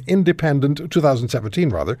 2017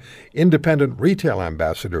 Independent Retail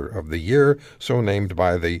Ambassador of the Year, so named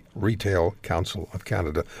by the Retail Council of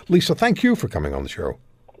Canada. Lisa, thank you for coming on the show.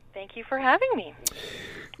 Thank you for having me.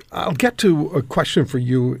 I'll get to a question for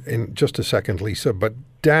you in just a second, Lisa, but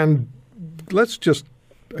Dan, let's just,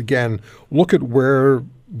 again, look at where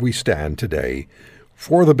we stand today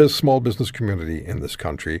for the small business community in this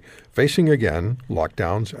country, facing, again,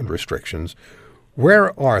 lockdowns and restrictions.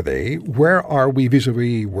 Where are they? Where are we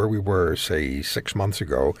vis-a-vis where we were, say, 6 months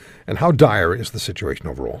ago? And how dire is the situation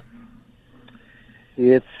overall?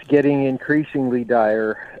 It's getting increasingly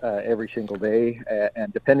dire every single day,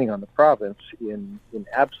 and depending on the province, in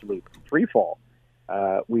absolute freefall.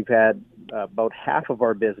 We've had about half of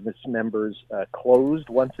our business members closed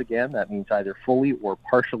once again. That means either fully or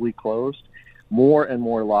partially closed. More and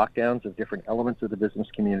more lockdowns of different elements of the business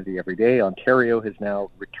community every day. Ontario has now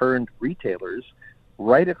returned retailers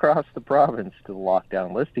right across the province to the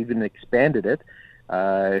lockdown list, even expanded it.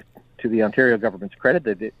 To the Ontario government's credit,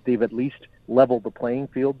 that they've at least leveled the playing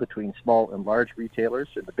field between small and large retailers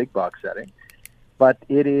in the big box setting. But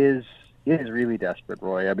it is really desperate,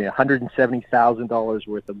 Roy. I mean, $170,000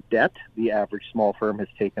 worth of debt the average small firm has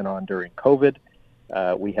taken on during COVID.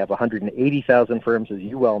 We have 180,000 firms, as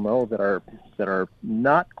you well know, that are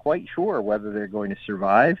not quite sure whether they're going to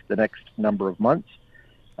survive the next number of months.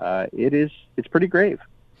 It's pretty grave.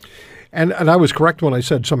 And I was correct when I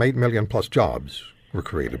said some 8 million plus jobs were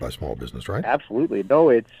created by small business, right? Absolutely. No,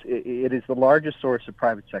 it is the largest source of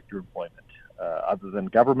private sector employment other than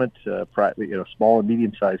government, small and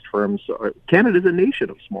medium-sized firms. Canada is a nation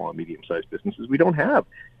of small and medium-sized businesses. We don't have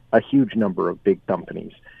a huge number of big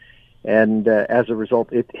companies. And as a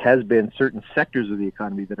result, it has been certain sectors of the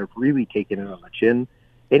economy that have really taken it on the chin.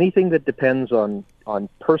 Anything that depends on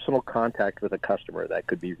personal contact with a customer, that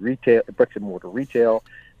could be retail, bricks and mortar retail,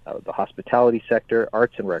 the hospitality sector,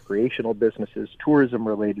 arts and recreational businesses,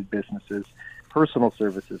 tourism-related businesses, personal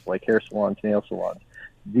services like hair salons, nail salons.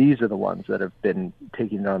 These are the ones that have been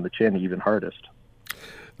taking it on the chin even hardest.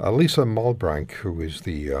 Lisa Mulbrank, who is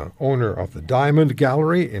the owner of the Diamond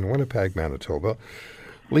Gallery in Winnipeg, Manitoba.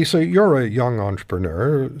 Lisa, you're a young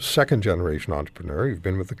entrepreneur, second-generation entrepreneur. You've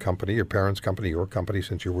been with the company, your parents' company, your company,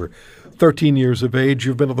 since you were 13 years of age.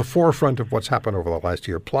 You've been at the forefront of what's happened over the last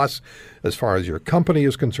year plus, as far as your company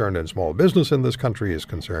is concerned and small business in this country is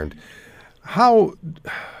concerned. How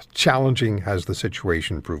challenging has the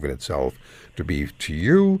situation proven itself to be to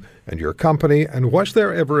you and your company? And was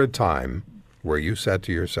there ever a time where you said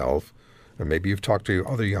to yourself, and maybe you've talked to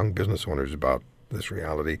other young business owners about this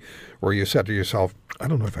reality, where you said to yourself, I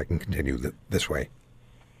don't know if I can continue this way?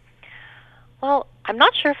 Well, I'm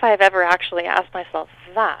not sure if I've ever actually asked myself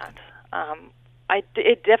that.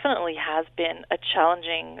 It definitely has been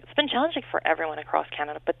it's been challenging for everyone across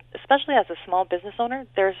Canada, but especially as a small business owner,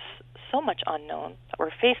 there's so much unknown that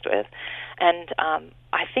we're faced with. And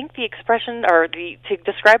I think the expression, to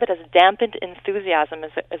describe it as dampened enthusiasm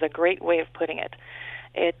is a great way of putting it.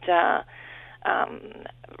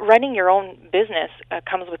 Running your own business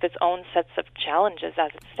comes with its own sets of challenges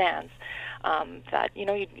as it stands. That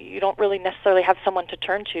you don't really necessarily have someone to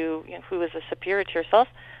turn to, who is a superior to yourself,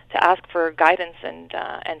 to ask for guidance and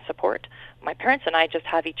support. My parents and I just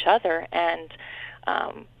have each other, and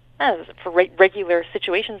for regular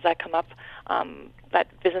situations that come up that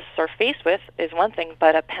businesses are faced with is one thing,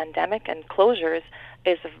 but a pandemic and closures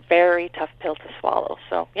is a very tough pill to swallow.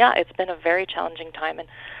 So yeah, it's been a very challenging time, and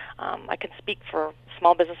I can speak for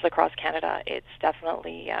small businesses across Canada. It's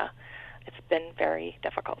definitely it's been very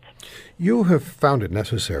difficult. You have found it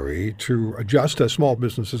necessary to adjust, as small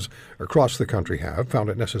businesses across the country have found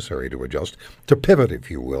it necessary to adjust, to pivot,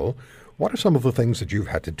 if you will. What are some of the things that you've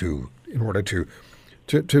had to do in order to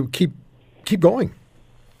keep going?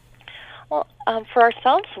 Well, for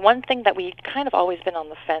ourselves, one thing that we kind of always been on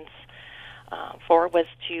the fence for was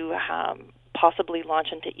to possibly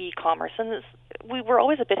launch into e-commerce. And we were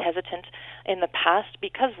always a bit hesitant in the past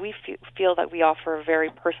because we feel that we offer a very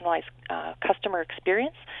personalized customer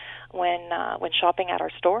experience when shopping at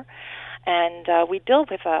our store. And we deal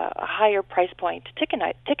with a higher price point ticket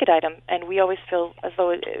item, and we always feel as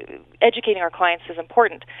though educating our clients is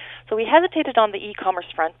important. So we hesitated on the e-commerce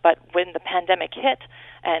front, but when the pandemic hit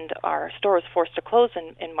and our store was forced to close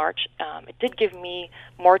in March, it did give me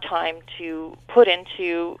more time to put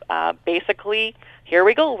into basically, here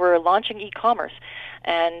we go, we're launching e-commerce.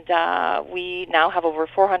 And we now have over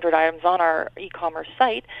 400 items on our e-commerce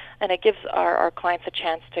site, and it gives our clients a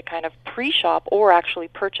chance to kind of pre-shop or actually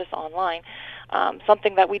purchase online,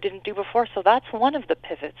 something that we didn't do before. So that's one of the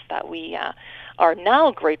pivots that we are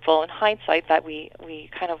now grateful in hindsight that we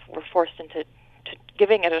kind of were forced into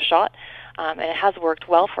giving it a shot, and it has worked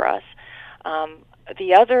well for us.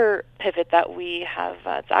 The other pivot that we have,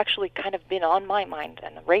 it's actually kind of been on my mind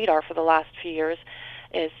and the radar for the last few years,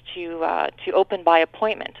 is to open by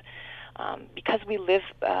appointment. Because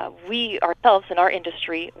we ourselves in our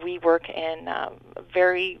industry, we work in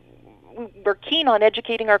we're keen on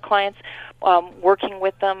educating our clients, working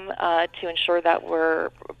with them to ensure that we're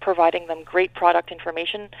providing them great product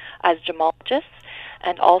information as gemologists,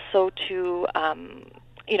 and also to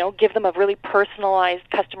give them a really personalized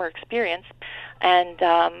customer experience. And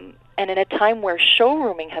in a time where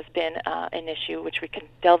showrooming has been an issue, which we can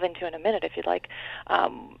delve into in a minute if you'd like,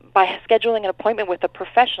 by scheduling an appointment with a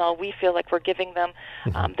professional, we feel like we're giving them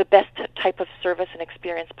the best type of service and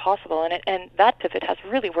experience possible. And that pivot has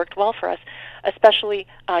really worked well for us, especially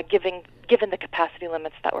given the capacity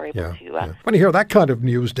limits that we're able to. When you hear that kind of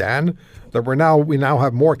news, Dan, that we now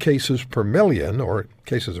have more cases per million, or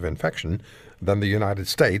cases of infection, than the United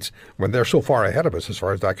States, when they're so far ahead of us as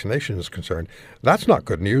far as vaccination is concerned, that's not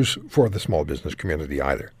good news for the small business community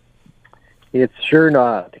either. It's sure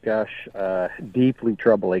not, gosh, deeply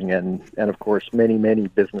troubling, and of course many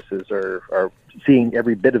businesses are seeing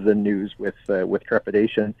every bit of the news with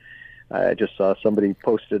trepidation. I just saw somebody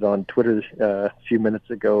posted on Twitter a few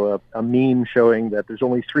minutes ago a meme showing that there's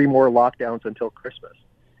only 3 more lockdowns until Christmas.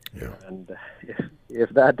 Yeah. And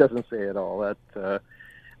if that doesn't say it all,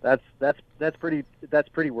 that's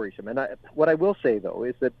pretty worrisome. And what I will say, though,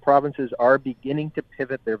 is that provinces are beginning to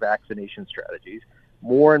pivot their vaccination strategies.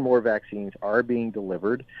 More and more vaccines are being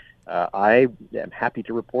delivered. I am happy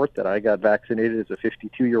to report that I got vaccinated as a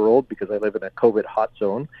 52-year-old because I live in a COVID hot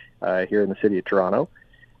zone here in the city of Toronto.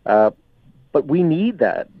 But we need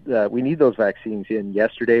that. We need those vaccines in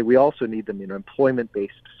yesterday. We also need them in an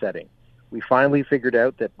employment-based setting. We finally figured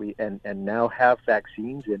out that we now have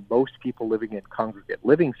vaccines in most people living in congregate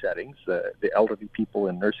living settings, the elderly people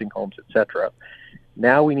in nursing homes, etc.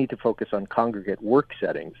 Now we need to focus on congregate work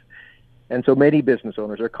settings. And so many business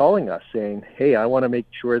owners are calling us saying, hey, I want to make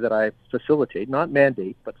sure that I facilitate, not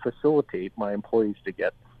mandate, but facilitate my employees to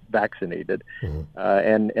get vaccinated. Mm-hmm.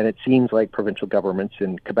 And it seems like provincial governments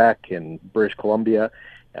in Quebec, in British Columbia,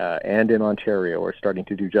 and in Ontario are starting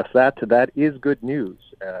to do just that. So that is good news,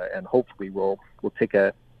 and hopefully we'll take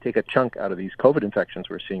a chunk out of these COVID infections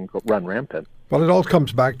we're seeing run rampant. Well, it all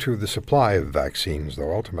comes back to the supply of vaccines,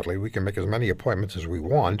 though. Ultimately, we can make as many appointments as we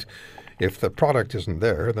want. If the product isn't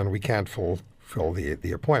there, then we can't fulfill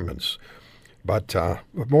the appointments. But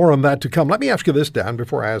more on that to come. Let me ask you this, Dan,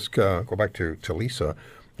 before I go back to Lisa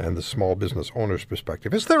and the small business owner's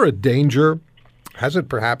perspective. Is there a danger? Has it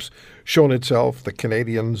perhaps shown itself that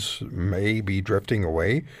Canadians may be drifting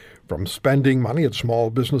away from spending money at small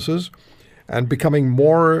businesses and becoming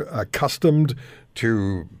more accustomed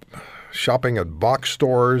to shopping at box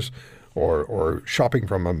stores or shopping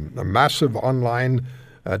from a massive online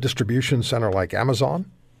distribution center like Amazon?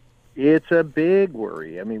 It's a big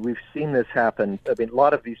worry. I mean, we've seen this happen. I mean, a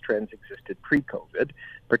lot of these trends existed pre-COVID,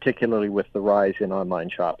 particularly with the rise in online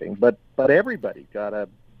shopping. But everybody got a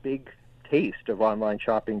big taste of online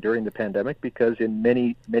shopping during the pandemic because in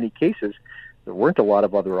many cases, there weren't a lot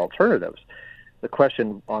of other alternatives. The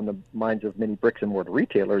question on the minds of many bricks and mortar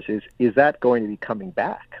retailers is that going to be coming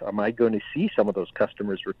back? Am I going to see some of those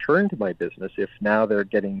customers return to my business if now they're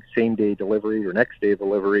getting same-day delivery or next-day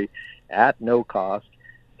delivery at no cost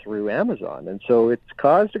through Amazon? And so it's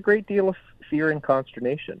caused a great deal of fear and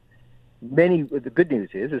consternation. The good news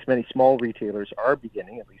is many small retailers are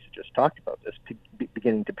beginning, at least just talked about this,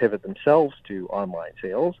 beginning to pivot themselves to online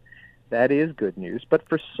sales. That is good news. But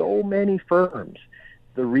for so many firms,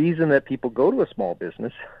 the reason that people go to a small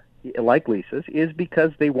business like Lisa's is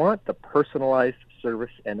because they want the personalized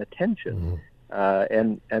service and attention.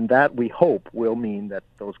 Mm-hmm. And that, we hope, will mean that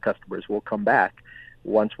those customers will come back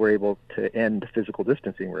once we're able to end physical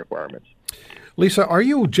distancing requirements. Lisa, are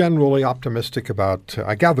you generally optimistic about,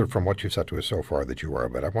 I gather from what you've said to us so far that you are,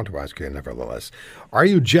 but I want to ask you nevertheless, are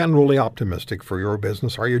you generally optimistic for your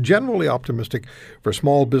business? Are you generally optimistic for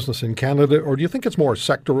small business in Canada, or do you think it's more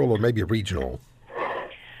sectoral or maybe regional?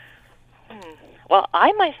 Well,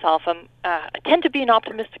 I myself tend to be an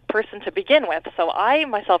optimistic person to begin with, so I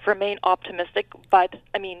myself remain optimistic, but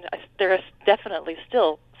I mean, there is definitely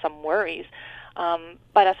still some worries.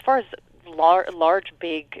 But as far as large,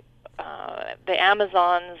 big, the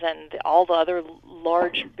Amazons and all the other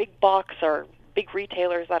large, big box or big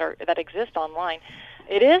retailers that exist online,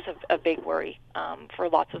 it is a big worry for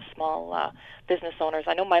lots of small business owners.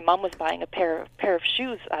 I know my mom was buying a pair of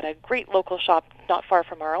shoes at a great local shop not far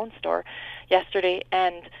from our own store yesterday,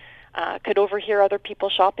 and could overhear other people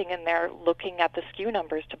shopping in there looking at the SKU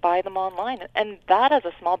numbers to buy them online. And that, as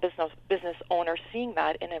a small business owner, seeing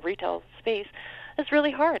that in a retail space is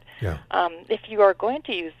really hard. Yeah. If you are going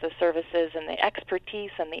to use the services and the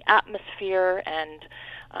expertise and the atmosphere and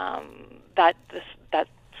that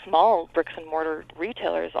small bricks and mortar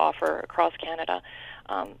retailers offer across Canada,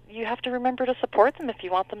 you have to remember to support them if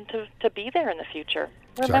you want them to be there in the future.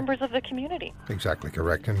 We're members of the community. Exactly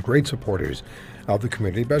correct, and great supporters of the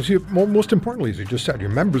community. But most importantly, as you just said, you're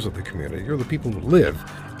members of the community. You're the people who live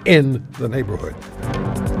in the neighborhood.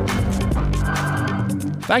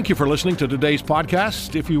 Thank you for listening to today's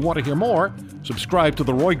podcast. If you want to hear more, subscribe to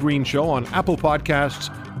The Roy Green Show on Apple Podcasts,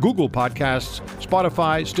 Google Podcasts,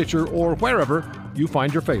 Spotify, Stitcher, or wherever you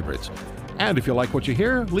find your favorites. And if you like what you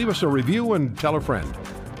hear, leave us a review and tell a friend.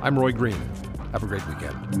 I'm Roy Green. Have a great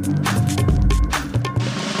weekend.